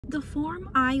The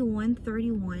Form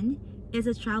I-131 is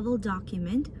a travel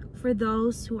document for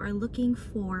those who are looking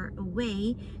for a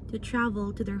way to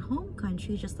travel to their home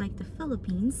country, just like the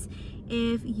Philippines,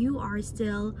 if you are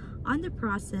still on the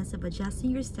process of adjusting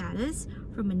your status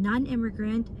from a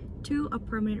non-immigrant to a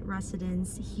permanent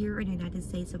residence here in the United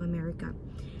States of America.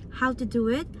 How to do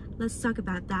it? Let's talk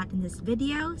about that in this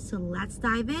video. So let's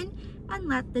dive in and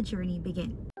let the journey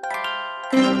begin.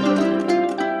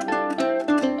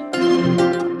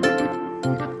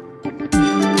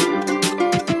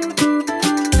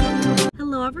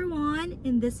 Hello everyone,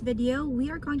 in this video we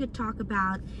are going to talk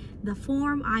about the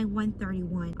Form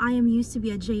I-131. I am used to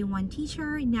be a J1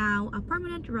 teacher, now a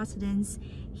permanent residence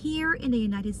here in the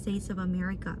United States of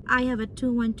America. I have a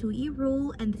 212E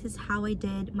rule, and this is how I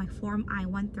did my Form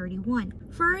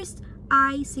I-131. First,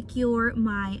 I secure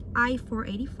my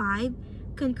I-485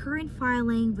 concurrent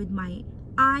filing with my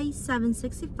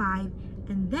I-765,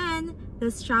 and then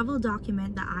this travel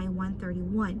document, the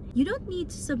I-131. You don't need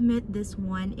to submit this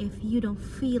one if you don't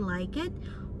feel like it,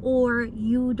 or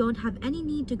you don't have any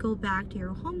need to go back to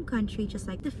your home country, just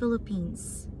like the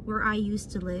Philippines, where I used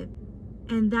to live.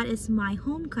 And that is my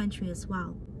home country as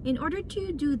well. In order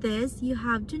to do this, you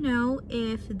have to know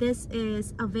if this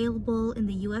is available in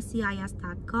the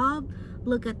uscis.gov.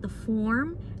 Look at the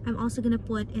form. I'm also going to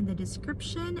put in the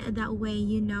description. That way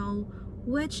you know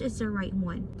which is the right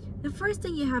one. The first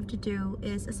thing you have to do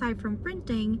is, aside from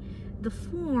printing the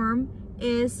form,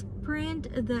 is print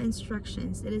the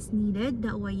instructions that is needed.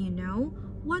 That way you know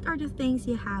what are the things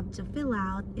you have to fill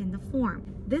out in the form.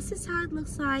 This is how it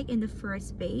looks like in the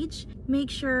first page. Make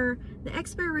sure the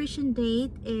expiration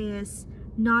date is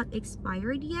not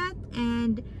expired yet,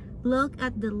 and look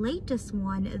at the latest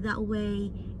one. That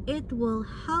way it will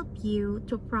help you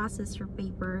to process your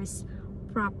papers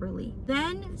properly.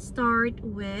 Then start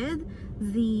with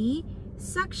the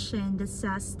section that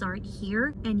says start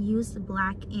here and use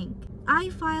black ink. I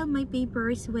filed my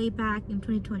papers way back in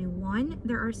 2021.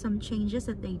 There are some changes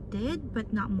that they did,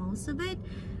 but not most of it,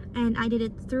 and I did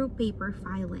it through paper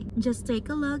filing. Just take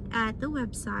a look at the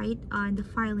website on the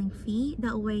filing fee.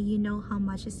 That way you know how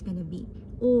much it's gonna be,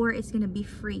 or it's gonna be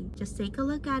free. Just take a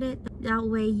look at it. That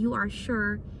way you are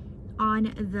sure on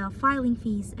the filing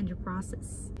fees and the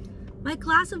process. My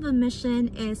class of admission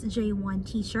is J1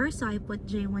 teacher, so I put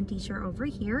J1 teacher over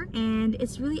here, and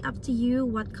it's really up to you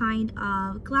what kind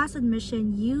of class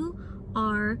admission you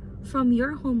are from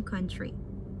your home country.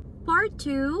 Part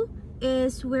 2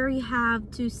 is where you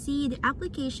have to see the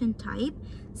application type.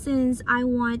 Since I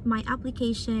want my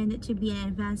application to be an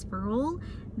advanced parole,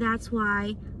 that's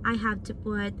why I have to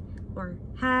put or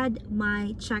had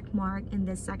my check mark in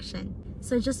this section.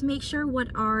 So just make sure what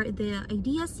are the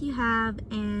ideas you have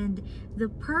and the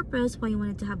purpose why you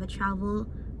wanted to have a travel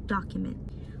document.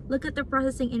 Look at the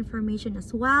processing information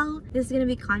as well. This is going to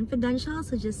be confidential,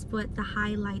 so just put the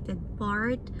highlighted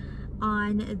part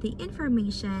on the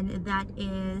information that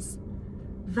is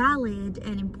valid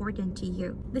and important to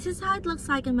you. This is how it looks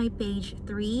like on my page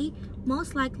 3.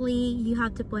 Most likely you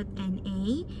have to put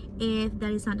NA if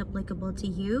that is not applicable to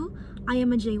you. I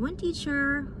am a J1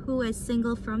 teacher who is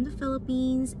single from the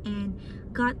Philippines and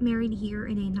got married here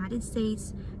in the United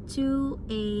States to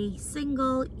a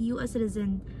single US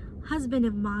citizen husband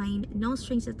of mine, no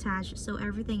strings attached, so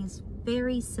everything is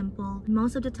very simple.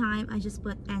 Most of the time I just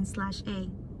put N/A.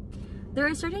 There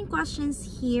are certain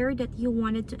questions here that you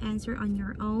wanted to answer on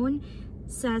your own.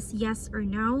 Says yes or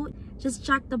no. Just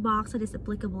check the box that is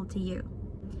applicable to you.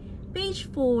 Page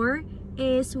 4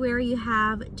 is where you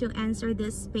have to answer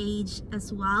this page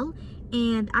as well.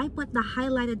 And I put the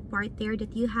highlighted part there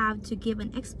that you have to give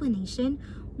an explanation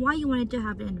why you wanted to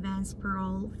have an advanced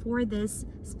parole for this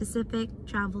specific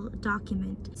travel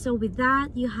document. So with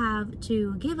that, you have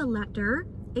to give a letter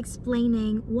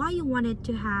explaining why you wanted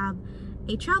to have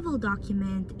a travel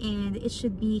document, and it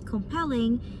should be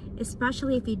compelling,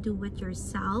 especially if you do it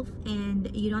yourself and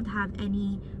you don't have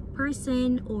any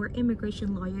person or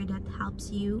immigration lawyer that helps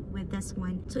you with this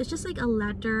one. So it's just like a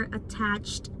letter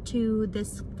attached to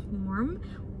this form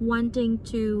wanting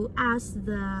to ask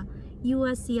the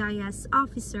USCIS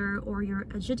officer or your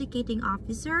adjudicating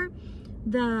officer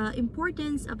the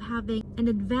importance of having an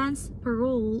advanced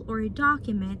parole or a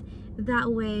document.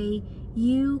 That way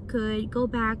you could go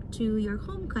back to your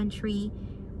home country,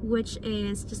 which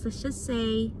is let's just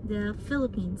say the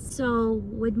Philippines. So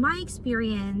with my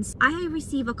experience, I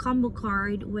received a combo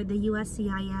card with the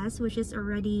USCIS, which is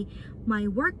already my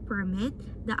work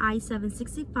permit, the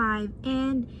I-765,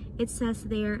 and it says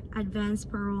there advanced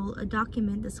parole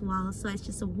document as well. So it's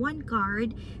just a one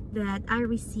card that I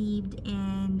received,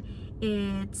 and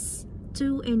it's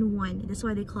 2-in-1. That's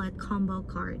why they call it combo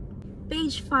card.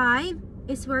 Page 5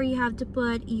 is where you have to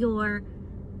put your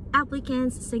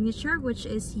applicant's signature, which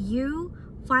is you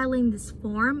filing this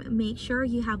form. Make sure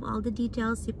you have all the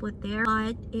details you put there,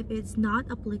 but if it's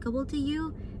not applicable to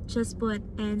you, just put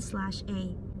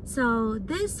N/A. So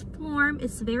this form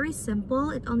is very simple.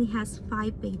 It only has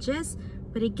 5 pages,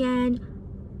 but again,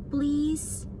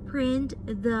 please print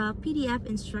the PDF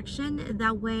instruction.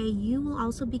 That way you will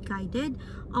also be guided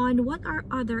on what are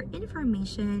other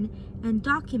information and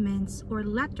documents or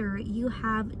letter you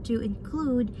have to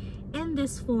include in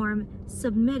this form,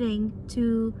 submitting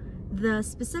to the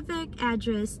specific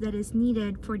address that is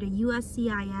needed for the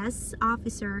USCIS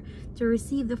officer to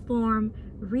receive the form,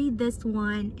 read this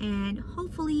one, and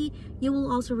hopefully you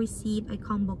will also receive a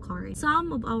combo card.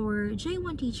 Some of our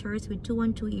J1 teachers with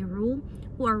 212E rule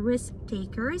who are risk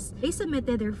takers, they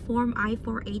submitted their form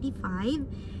I-485.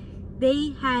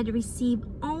 They had received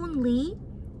only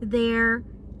their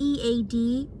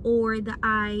EAD or the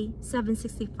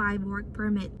I-765 work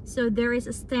permit. So there is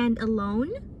a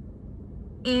standalone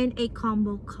and a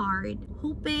combo card,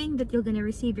 hoping that you're gonna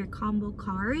receive your combo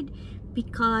card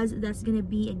because that's gonna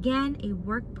be again a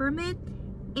work permit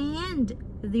and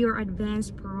your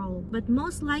advanced parole. But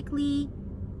most likely,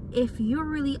 if you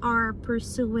really are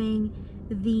pursuing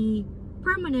the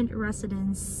permanent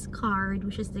residence card,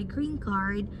 which is the green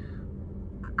card,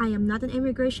 I am not an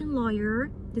immigration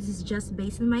lawyer, this is just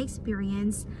based on my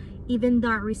experience. Even though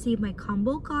I received my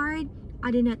combo card,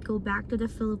 I did not go back to the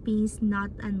Philippines, not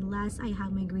unless I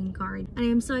have my green card. And I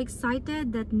am so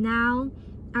excited that now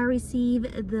I receive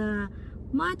the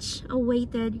much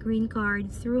awaited green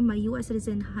card through my US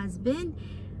citizen husband,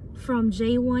 from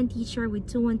J1 teacher with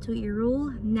 212E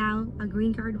rule, now a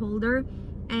green card holder.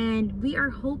 And we are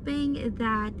hoping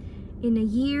that in a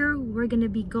year we're gonna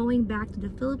be going back to the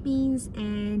Philippines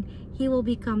and he will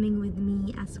be coming with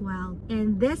me as well.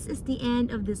 And this is the end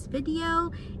of this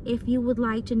video. If you would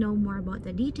like to know more about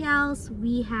the details,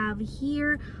 we have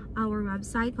here our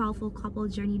website,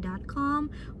 POWELLfulcouplejourney.com,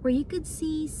 where you could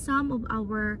see some of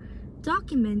our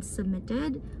documents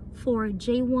submitted for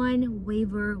J1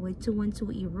 waiver with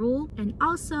 212E rule. And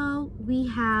also we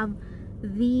have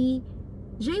the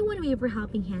J1 Waiver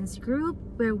Helping Hands group,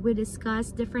 where we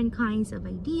discuss different kinds of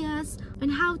ideas on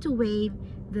how to waive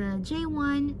the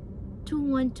J1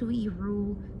 212E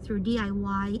rule through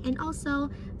DIY, and also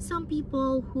some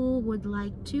people who would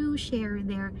like to share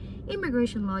their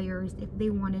immigration lawyers if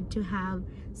they wanted to have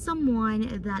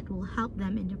someone that will help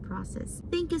them in the process.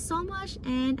 Thank you so much,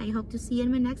 and I hope to see you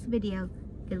in my next video.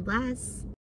 God bless.